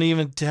 Don't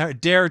even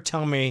dare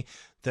tell me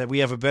that we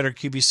have a better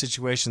QB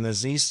situation than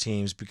these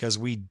teams because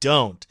we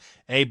don't.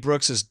 A.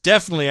 Brooks is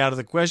definitely out of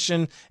the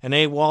question, and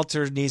A.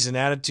 Walter needs an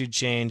attitude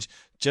change.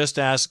 Just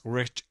ask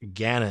Rich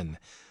Gannon.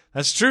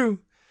 That's true.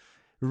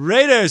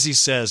 Raiders, he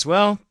says.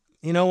 Well,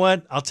 you know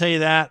what? I'll tell you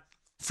that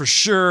for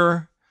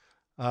sure.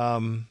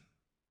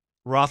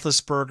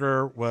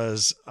 Roethlisberger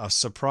was a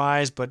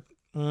surprise, but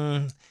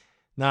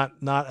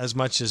not as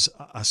much as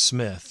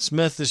Smith.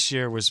 Smith this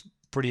year was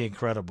pretty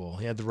incredible.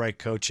 He had the right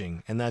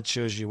coaching, and that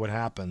shows you what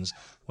happens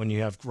when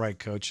you have right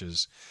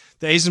coaches.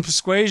 The Asian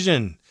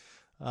persuasion.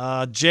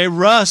 Jay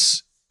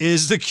Russ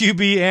is the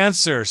QB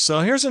answer.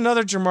 So here's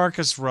another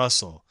Jamarcus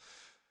Russell.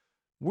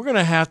 We're going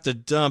to have to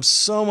dump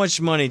so much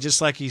money,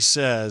 just like he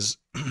says.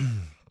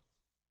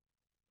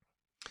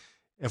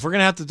 If we're going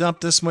to have to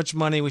dump this much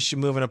money, we should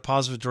move in a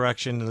positive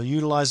direction and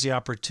utilize the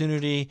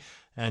opportunity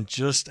and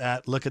just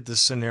look at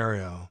this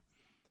scenario.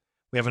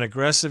 We have an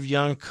aggressive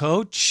young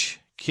coach,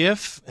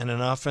 Kiff and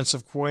an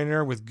offensive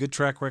coordinator with good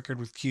track record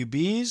with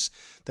QBs.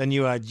 Then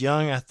you add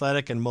young,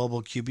 athletic, and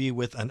mobile QB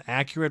with an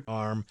accurate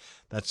arm,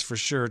 that's for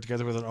sure,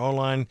 together with an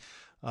O-line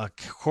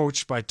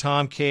coached by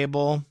Tom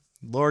Cable.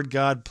 Lord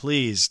God,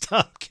 please,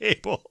 Tom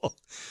Cable.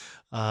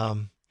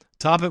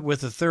 Top it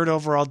with the third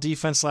overall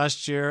defense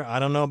last year. I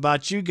don't know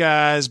about you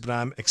guys, but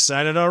I'm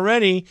excited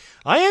already.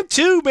 I am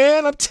too,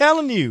 man. I'm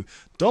telling you.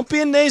 Don't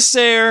be a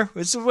naysayer.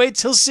 Let's wait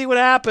till see what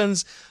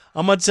happens.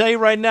 I'm going to tell you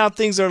right now,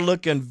 things are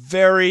looking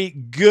very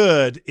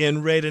good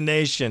in Raider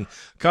Nation.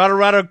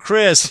 Colorado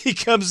Chris, he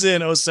comes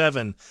in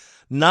 07.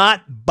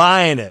 Not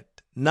buying it.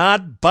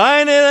 Not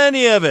buying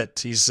any of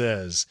it, he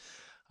says.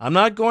 I'm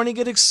not going to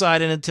get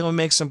excited until we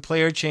make some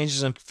player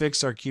changes and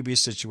fix our QB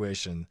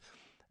situation.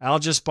 Al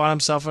just bought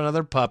himself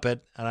another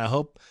puppet, and I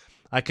hope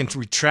I can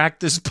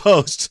retract this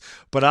post,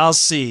 but I'll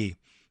see.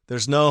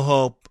 There's no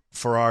hope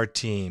for our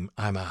team.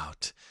 I'm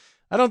out.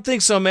 I don't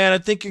think so, man. I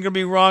think you're going to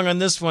be wrong on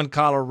this one,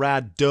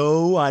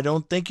 Colorado. I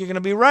don't think you're going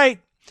to be right.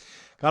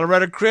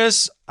 Colorado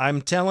Chris,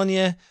 I'm telling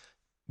you,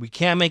 we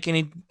can't make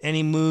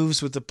any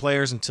moves with the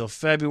players until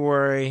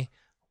February.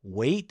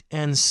 Wait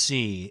and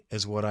see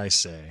is what I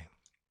say.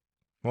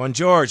 One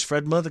George,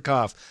 Fred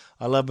Milikoff.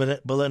 I love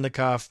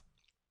Biletnikoff,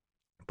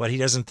 but he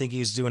doesn't think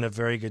he's doing a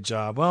very good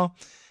job. Well,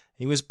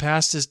 he was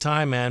past his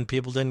time, man.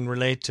 People didn't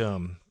relate to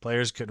him.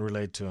 Players couldn't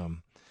relate to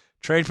him.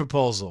 Trade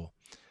proposal.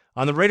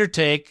 On the Raider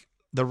Take,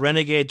 the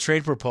Renegade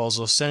trade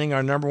proposal, sending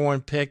our number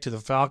 1 pick to the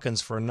Falcons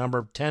for a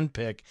number 10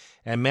 pick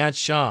and Matt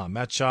Schaub.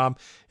 Matt Schaub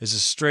is a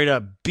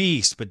straight-up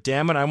beast, but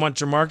damn it, I want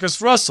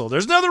Jamarcus Russell.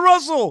 There's another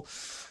Russell!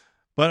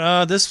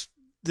 But this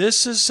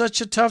is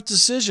such a tough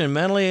decision.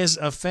 Mentally, as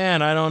a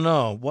fan, I don't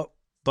know.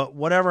 But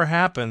whatever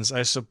happens,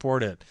 I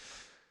support it.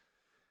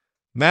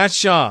 Matt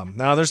Schaub.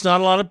 Now, there's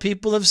not a lot of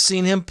people have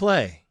seen him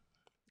play.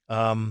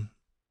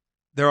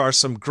 There are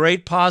some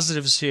great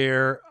positives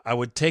here. I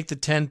would take the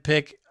 10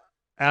 pick,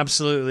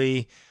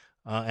 absolutely,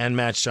 and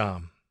Matt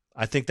Schaub.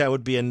 I think that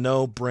would be a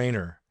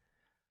no-brainer.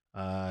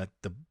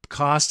 The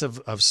cost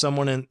of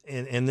someone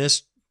in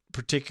this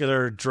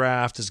particular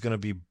draft is going to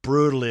be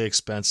brutally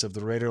expensive.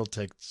 The Raiders will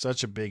take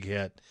such a big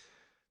hit.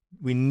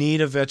 We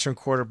need a veteran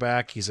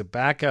quarterback. He's a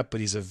backup, but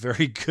he's a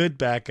very good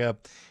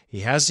backup. He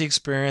has the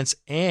experience,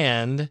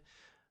 and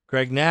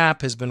Greg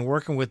Knapp has been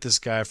working with this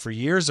guy for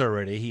years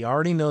already. He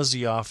already knows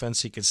the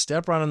offense. He could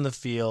step right on the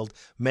field,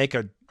 make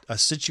a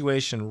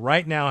situation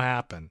right now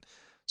happen.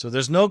 So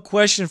there's no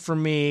question for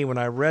me when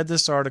I read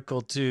this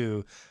article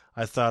too.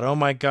 I thought, oh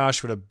my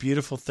gosh, what a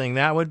beautiful thing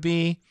that would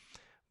be.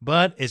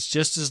 But it's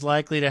just as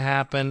likely to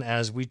happen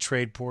as we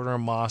trade Porter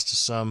and Moss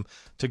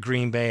to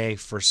Green Bay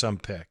for some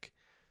pick.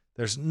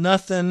 There's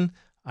nothing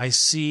I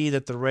see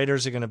that the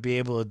Raiders are going to be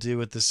able to do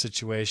with this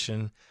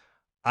situation.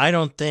 I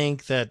don't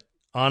think that,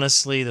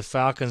 honestly, the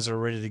Falcons are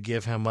ready to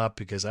give him up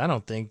because I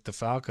don't think the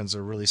Falcons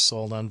are really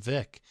sold on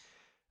Vic.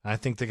 I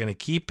think they're going to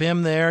keep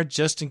him there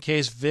just in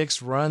case Vic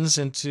runs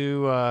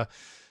into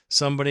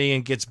somebody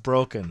and gets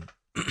broken.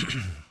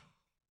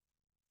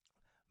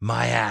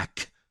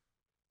 Mayak.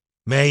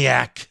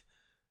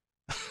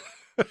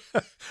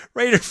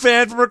 Raider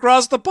fan from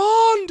across the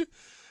pond.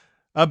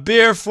 A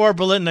beer for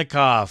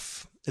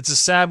Biletnikoff. It's a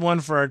sad one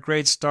for our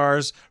great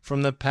stars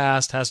from the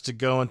past has to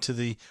go into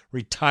the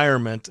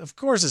retirement. Of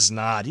course it's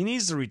not. He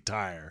needs to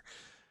retire.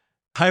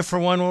 I, for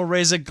one, will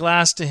raise a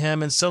glass to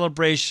him in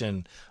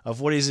celebration of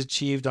what he's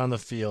achieved on the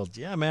field.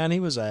 Yeah, man, he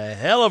was a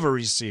hell of a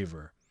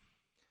receiver.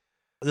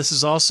 This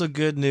is also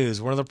good news.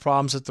 One of the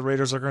problems at the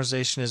Raiders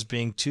organization is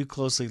being too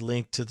closely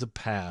linked to the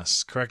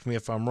past. Correct me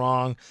if I'm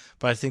wrong,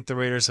 but I think the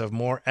Raiders have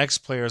more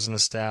ex-players on the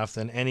staff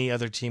than any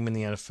other team in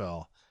the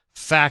NFL.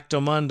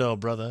 Factomundo,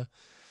 brother.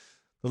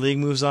 The league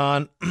moves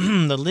on.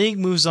 The league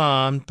moves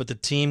on, but the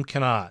team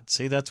cannot.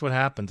 See, that's what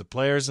happened. The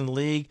players in the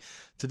league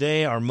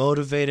today are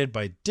motivated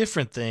by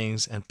different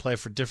things and play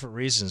for different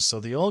reasons. So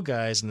the old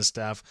guys and the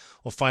staff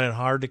will find it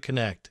hard to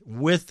connect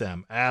with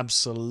them.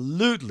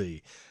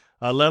 Absolutely.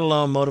 Let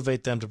alone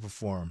motivate them to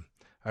perform.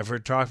 I've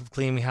heard talk of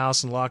cleaning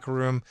house and locker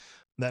room.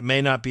 That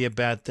may not be a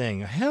bad thing.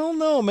 Hell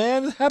no,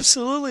 man. It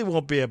absolutely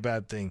won't be a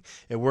bad thing.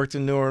 It worked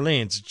in New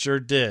Orleans. It sure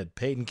did.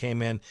 Peyton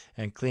came in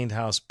and cleaned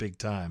house big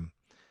time.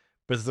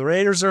 But if the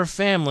Raiders are a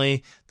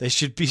family, they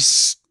should be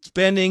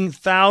spending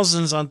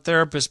thousands on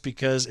therapists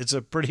because it's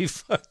a pretty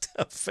fucked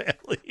up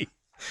family.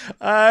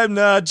 I'm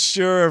not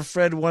sure if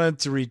Fred wanted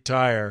to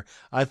retire.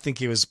 I think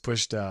he was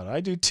pushed out. I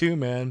do too,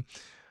 man.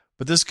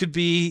 But this could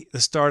be the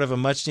start of a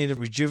much-needed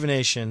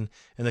rejuvenation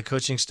in the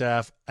coaching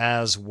staff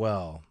as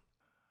well.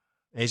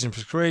 Agent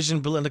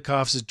Persuasion,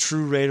 Biletnikoff's a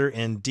true Raider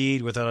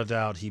indeed, without a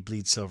doubt. He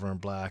bleeds silver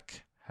and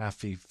black.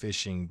 Happy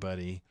fishing,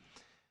 buddy.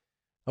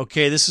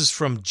 Okay, this is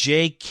from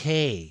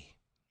J.K.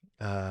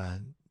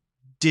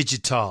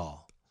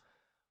 Digital.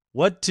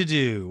 What to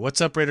do?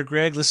 What's up, Raider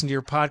Greg? Listen to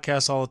your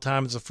podcast all the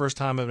time. It's the first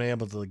time I've been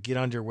able to get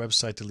onto your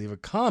website to leave a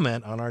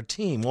comment on our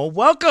team. Well,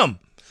 welcome.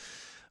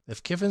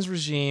 If Kiffin's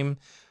regime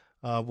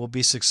will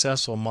be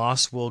successful,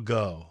 Moss will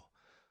go.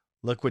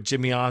 Look what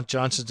Jimmy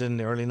Johnson did in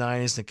the early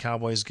 90s. The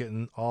Cowboys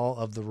getting all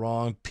of the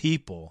wrong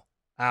people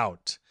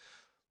out.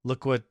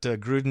 Look what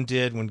Gruden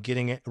did when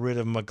getting rid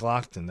of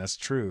McLaughlin. That's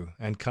true.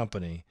 And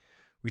company.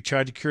 We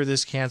tried to cure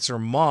this cancer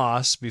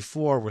moss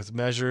before with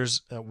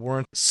measures that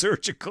weren't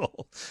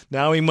surgical.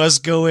 Now he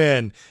must go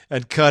in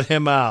and cut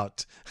him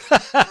out.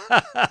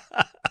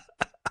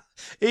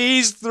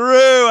 He's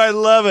through. I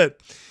love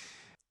it.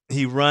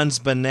 He runs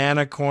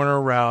banana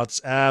corner routes.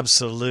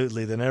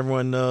 Absolutely. Then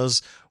everyone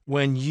knows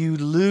when you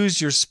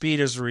lose your speed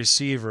as a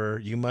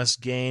receiver, you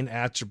must gain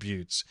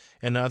attributes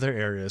in other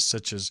areas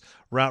such as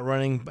route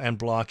running and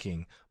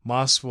blocking.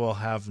 Moss will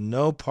have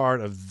no part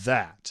of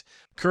that.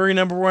 Curry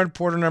number 1,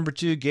 Porter number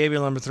 2,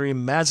 Gabriel number 3,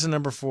 Madsen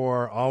number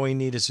 4. All we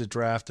need is to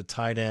draft a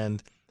tight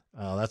end.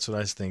 That's what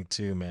I think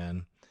too,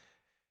 man.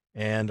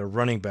 And a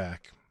running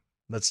back.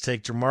 Let's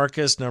take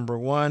Jamarcus number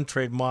 1,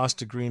 trade Moss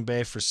to Green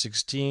Bay for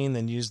 16,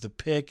 then use the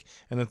pick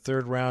in the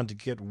 3rd round to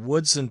get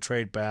Woodson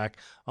trade back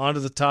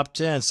onto the top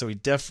 10. So we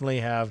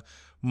definitely have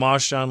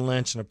Marshawn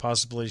Lynch and a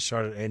possibility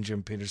shot at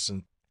Adrian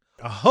Peterson.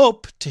 I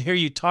hope to hear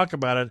you talk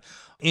about it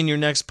in your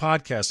next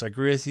podcast. I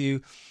agree with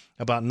you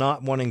about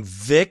not wanting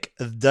Vic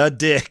the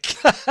Dick.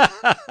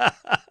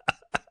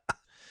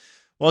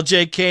 Well,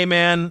 JK,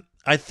 man,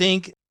 I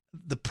think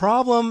the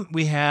problem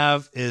we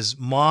have is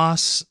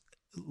Moss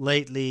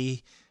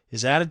lately,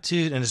 his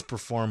attitude and his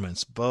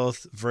performance,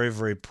 both very,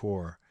 very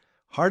poor.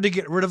 Hard to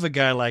get rid of a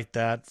guy like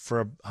that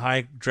for a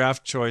high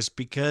draft choice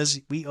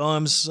because we owe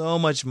him so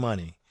much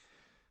money.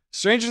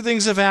 Stranger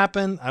things have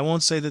happened. I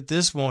won't say that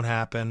this won't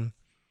happen,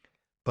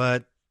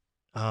 but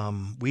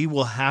we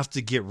will have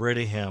to get rid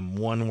of him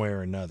one way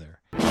or another.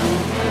 And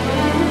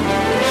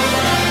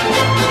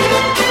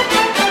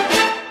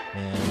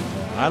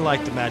I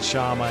like the Matt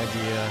Schaum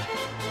idea.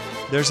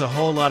 There's a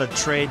whole lot of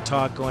trade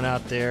talk going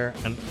out there.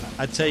 And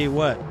I tell you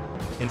what,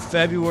 in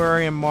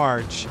February and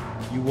March,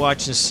 you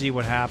watch and see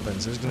what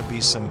happens. There's going to be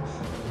some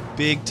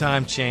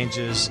big-time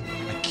changes.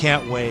 I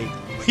can't wait.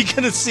 We're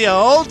going to see a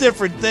whole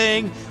different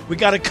thing. We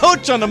got a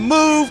coach on the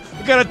move.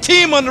 We got a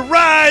team on the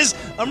rise.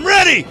 I'm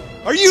ready.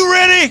 Are you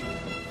ready?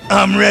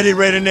 I'm ready,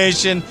 Raider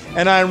Nation,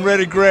 and I'm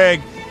ready, Greg,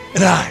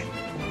 and I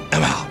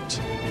am out.